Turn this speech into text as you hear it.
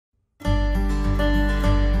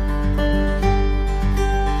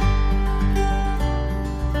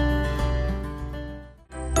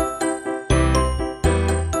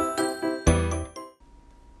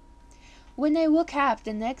When I woke up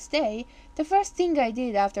the next day, the first thing I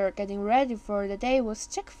did after getting ready for the day was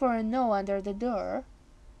check for a note under the door.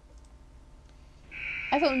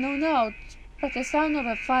 I found no note, but the sound of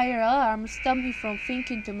a fire alarm stopped me from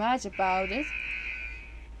thinking too much about it.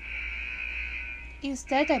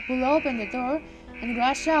 Instead, I pulled open the door and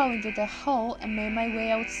rushed out into the hall and made my way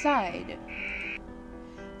outside.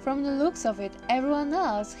 From the looks of it, everyone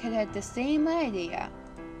else had the same idea.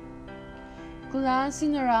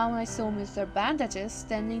 Glancing around, I saw Mr. Bandages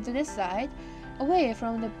standing to the side, away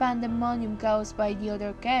from the pandemonium caused by the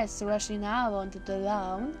other guests rushing out onto the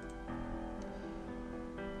lawn.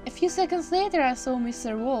 A few seconds later, I saw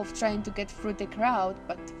Mr. Wolf trying to get through the crowd,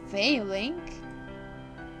 but failing.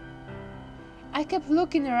 I kept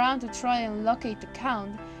looking around to try and locate the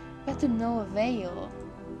Count, but to no avail.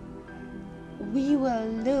 We will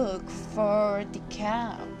look for the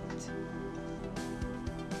Count.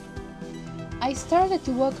 I started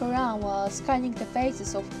to walk around while scanning the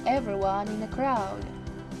faces of everyone in the crowd.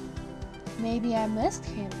 Maybe I missed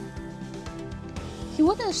him. He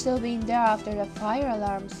wouldn't still be in there after the fire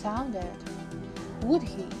alarm sounded, would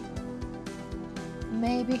he?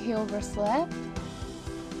 Maybe he overslept?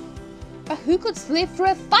 But who could sleep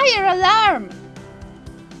through a fire alarm?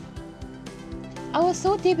 I was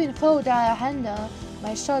so deep in thought that a hand on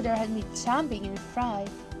my shoulder had me jumping in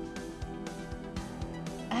fright.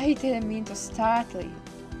 I didn't mean to startle you.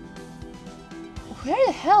 Where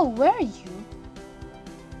the hell were you?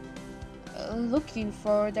 Looking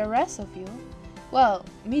for the rest of you. Well,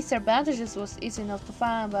 Mr. Bandages was easy enough to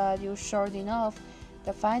find, but you were short enough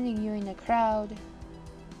that finding you in a crowd.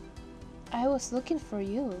 I was looking for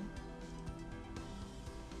you.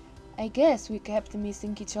 I guess we kept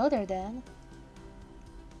missing each other then.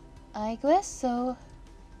 I guess so.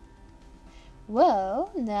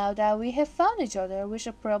 Well, now that we have found each other, we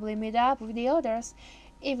should probably meet up with the others,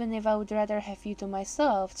 even if I would rather have you to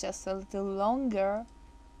myself just a little longer.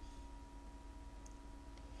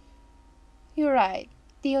 You're right,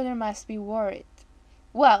 the other must be worried.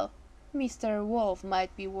 Well, Mr. Wolf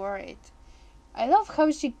might be worried. I love how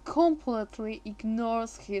she completely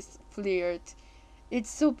ignores his flirt. It's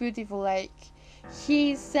so beautiful, like,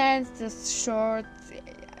 he sends the short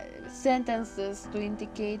sentences to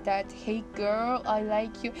indicate that, hey girl, I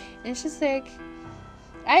like you, and she's like,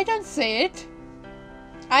 I don't say it.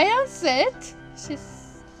 I don't say it.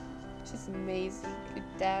 She's amazing with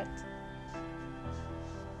that.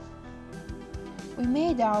 We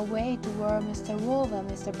made our way to where Mr. Wolf and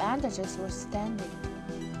Mr. Bandages were standing.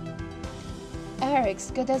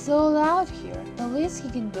 Eric's got us all out here. The least he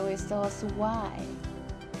can do is tell us why.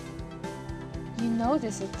 You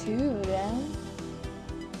notice it too, then?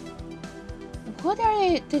 What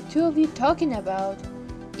are the two of you talking about?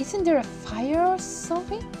 Isn't there a fire or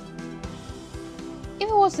something? If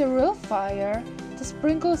it was a real fire, the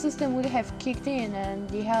sprinkler system would have kicked in and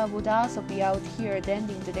the help would also be out here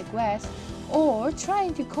tending to the quest or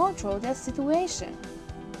trying to control the situation.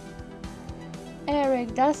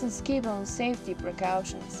 Eric doesn't skip on safety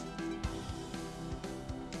precautions.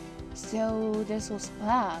 So this was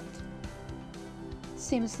planned.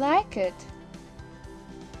 Seems like it.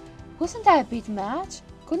 Wasn't that a bit much?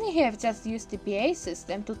 Couldn't he have just used the PA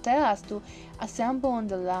system to tell us to assemble on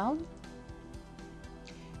the lawn?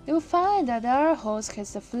 You'll find that our host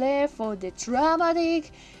has a flair for the dramatic,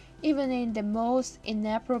 even in the most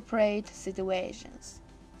inappropriate situations.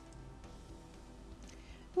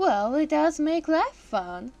 Well, it does make life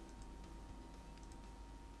fun.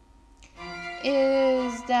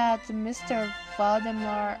 Is that Mr.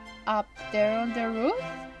 Valdemar up there on the roof?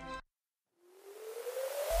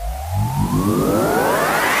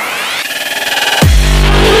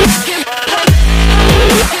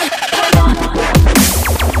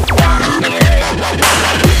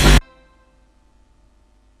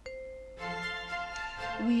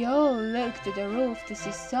 We all looked to the roof to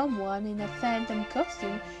see someone in a phantom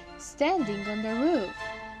costume standing on the roof.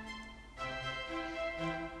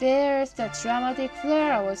 There's that dramatic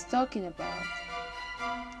flair I was talking about.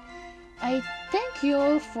 I thank you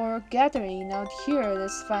all for gathering out here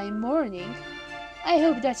this fine morning. I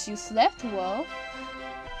hope that you slept well.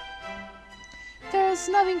 There's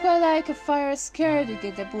nothing quite like a fire scare to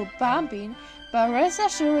get the blood pumping, but rest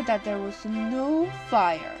assured that there was no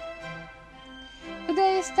fire.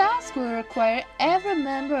 Today's task will require every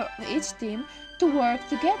member of each team to work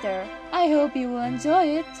together. I hope you will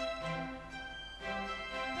enjoy it.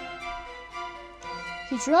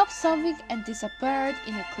 He dropped something and disappeared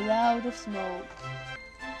in a cloud of smoke.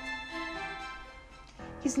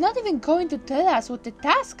 He's not even going to tell us what the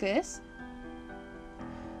task is.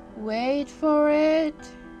 Wait for it.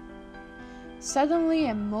 Suddenly,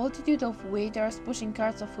 a multitude of waiters pushing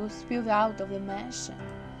carts of food spilled out of the mansion.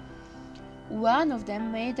 One of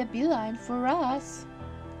them made a beeline for us.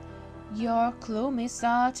 "Your clue, Miss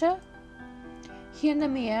Archer?" He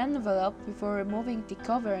handed me an envelope before removing the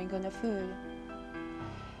covering on the food.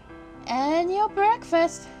 "And your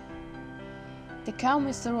breakfast." The cow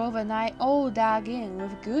Mr. Wolf and I all dug in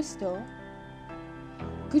with gusto.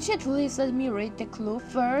 "Could you at least let me read the clue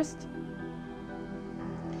first?"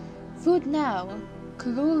 "Food now,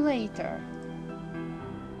 clue later."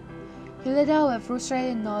 He let out a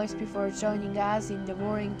frustrated noise before joining us in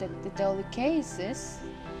devouring the delicacies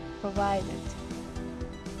provided.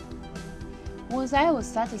 Once I was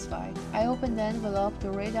satisfied, I opened the envelope to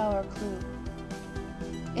read our clue.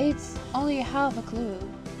 It's only half a clue.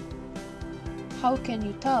 How can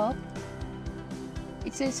you tell?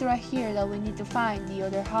 It says right here that we need to find the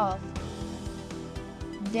other half.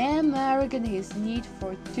 Damn American his need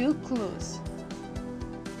for 2 clues.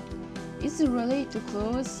 Is it really 2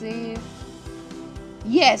 clues if...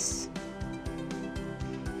 Yes!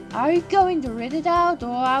 Are you going to read it out,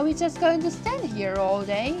 or are we just going to stand here all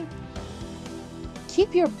day?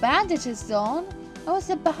 Keep your bandages on. I was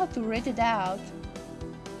about to read it out.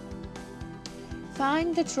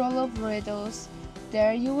 Find the troll of riddles.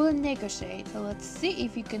 There you will negotiate. Let's see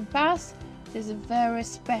if you can pass this very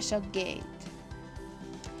special gate.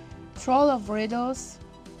 Troll of riddles.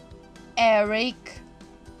 Eric.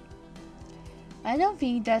 I don't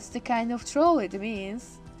think that's the kind of troll it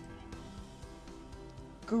means.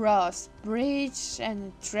 Gross bridge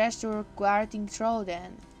and treasure guarding troll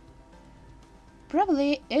then.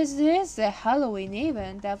 Probably is this a Halloween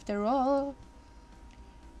event after all.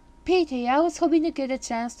 Pity, I was hoping to get a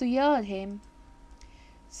chance to yell at him.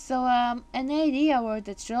 So, an idea where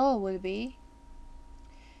the troll will be.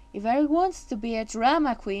 If Eric wants to be a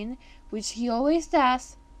drama queen, which he always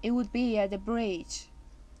does, it would be at the bridge.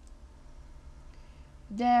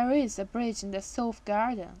 There is a bridge in the South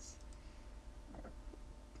Gardens.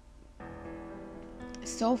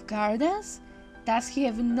 South Gardens? Does he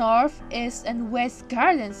have North, East, and West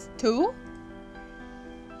Gardens too?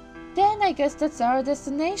 Then I guess that's our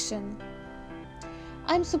destination.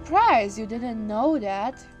 I'm surprised you didn't know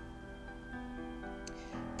that.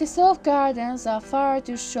 The South Gardens are far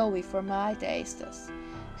too showy for my tastes.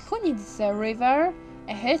 Who needs a river,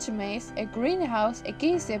 a hedge maze, a greenhouse, a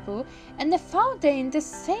gazebo, and a fountain in the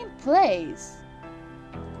same place?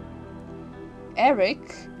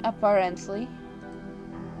 Eric, apparently.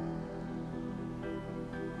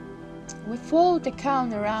 We followed the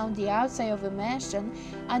count around the outside of the mansion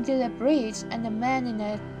until the bridge and a man in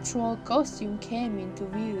a troll costume came into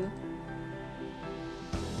view.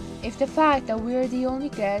 If the fact that we're the only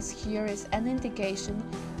guests here is an indication,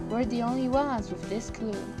 we're the only ones with this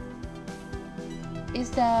clue.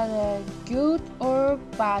 Is that a good or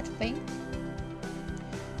bad thing?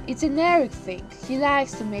 It's an Eric thing. He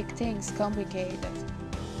likes to make things complicated.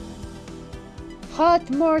 Hot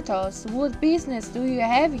mortals, what business do you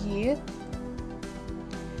have here?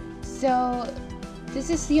 So, this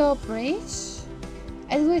is your bridge?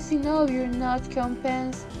 At least you know you're not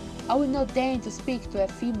compens. I will not deign to speak to a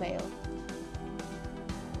female.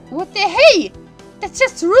 What the hey? That's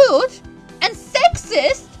just rude and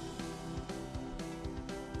sexist!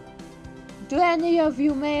 Do any of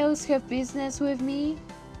you males have business with me?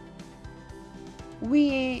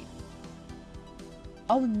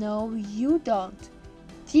 Oh no, you don't.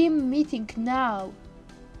 Team meeting now.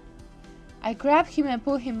 I grabbed him and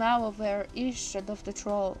pulled him out of earshot of the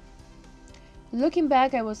troll. Looking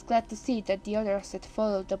back, I was glad to see that the others had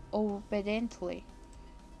followed up obediently.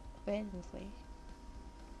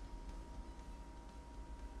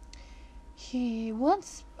 He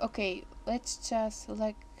wants... Okay, let's just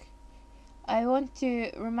I want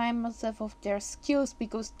to remind myself of their skills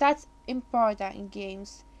because that's important in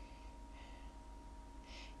games.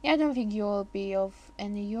 Yeah, I don't think you will be of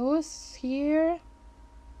any use here.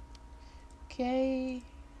 Okay.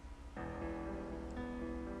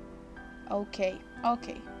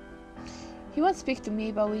 Okay. He won't speak to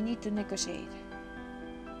me, but we need to negotiate.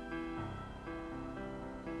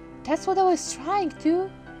 That's what I was trying to.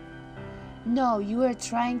 No, you were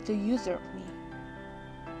trying to usurp me.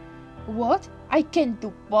 What? I can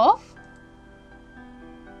do both?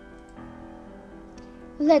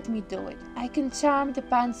 Let me do it. I can charm the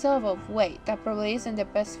pants off of... Wait, that probably isn't the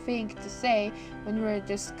best thing to say when we're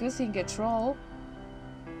discussing a troll.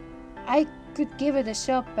 I could give it a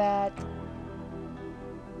shot, but...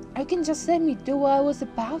 I can just let me do what I was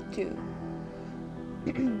about to.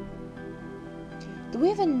 Do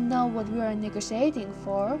we even know what we are negotiating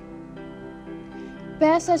for?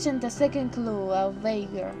 Passage and the second clue are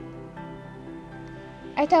vaguer.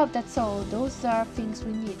 I thought that's all. Those are things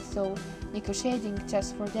we need, so negotiating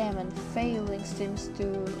just for them and failing seems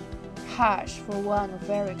too harsh for one of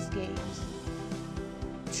Eric's games.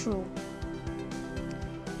 True.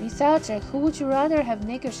 Miss Archer, who would you rather have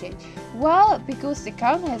negotiate? Well, because the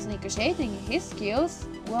count has negotiating his skills,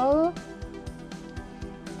 well,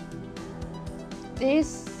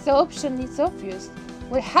 this option is obvious.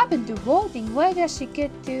 What happened to voting? Why does she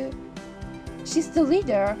get to... She's the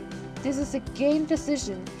leader. This is a game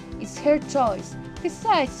decision. It's her choice.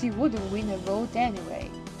 Besides, you wouldn't win a vote anyway.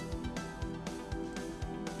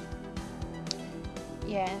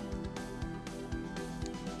 Yeah.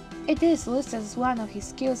 It is listed as one of his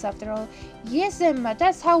skills after all. Yes, Emma,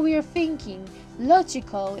 that's how we're thinking.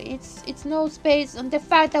 Logical. It's not based on the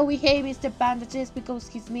fact that we hate Mr. Bandages because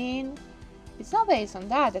he's mean. It's not based on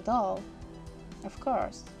that at all. Of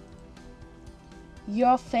course.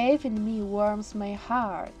 Your faith in me warms my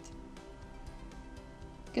heart.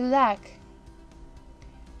 Good luck.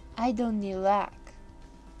 I don't need luck.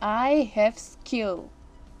 I have skill.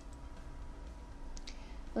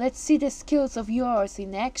 Let's see the skills of yours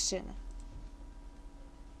in action.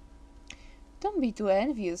 Don't be too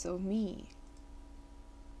envious of me.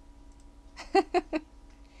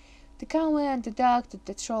 The Count went to talk to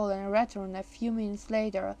the troll and returned a few minutes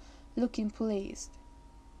later, looking pleased.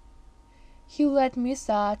 He let Miss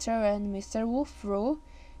Archer and Mr. Wolf through,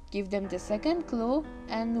 give them the second clue,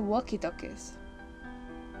 and walkie-talkies.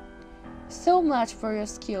 So much for your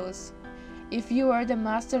skills. If you were the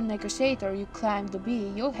master negotiator you claim to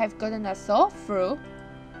be, you'll have gotten us all through.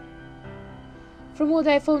 From what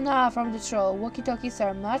I found out from the troll, walkie-talkies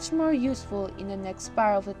are much more useful in the next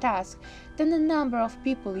part of the task than the number of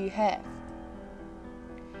people you have.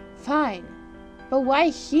 Fine, but why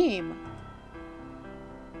him?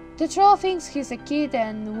 The troll thinks he's a kid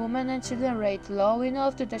and women and children rate low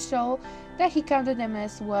enough to the show that he counted them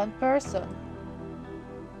as one person.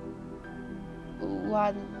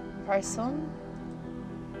 One person?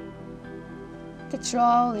 The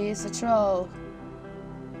troll is a troll.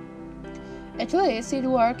 At least it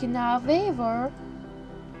worked in our favor.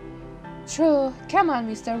 True. Come on,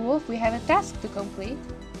 Mr. Wolf, we have a task to complete.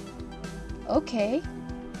 Okay.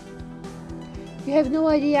 You have no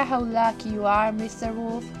idea how lucky you are, Mr.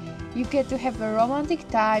 Wolf. You get to have a romantic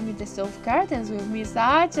time in the soft curtains with Miss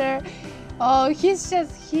Archer. Oh, he's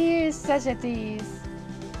such a tease.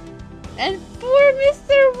 And poor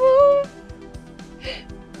Mr. Wolf!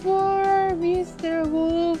 Poor Mr.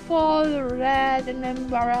 Wolf, all red and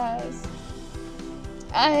embarrassed.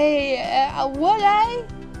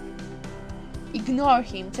 Ignore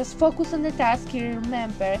him, just focus on the task here.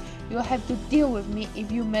 Remember, you'll have to deal with me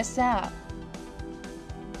if you mess up.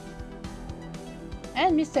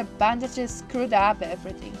 And Mr. Bandages screwed up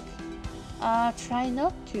everything. Try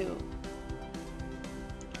not to.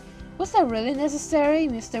 Was that really necessary,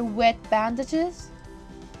 Mr. Wet Bandages?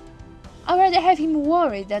 I'd rather have him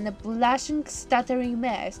worried than a blushing, stuttering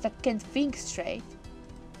mess that can't think straight.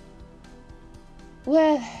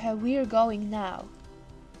 Well, we're going now.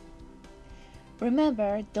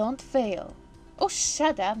 Remember, don't fail. Oh,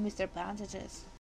 shut up, Mr. Bandages.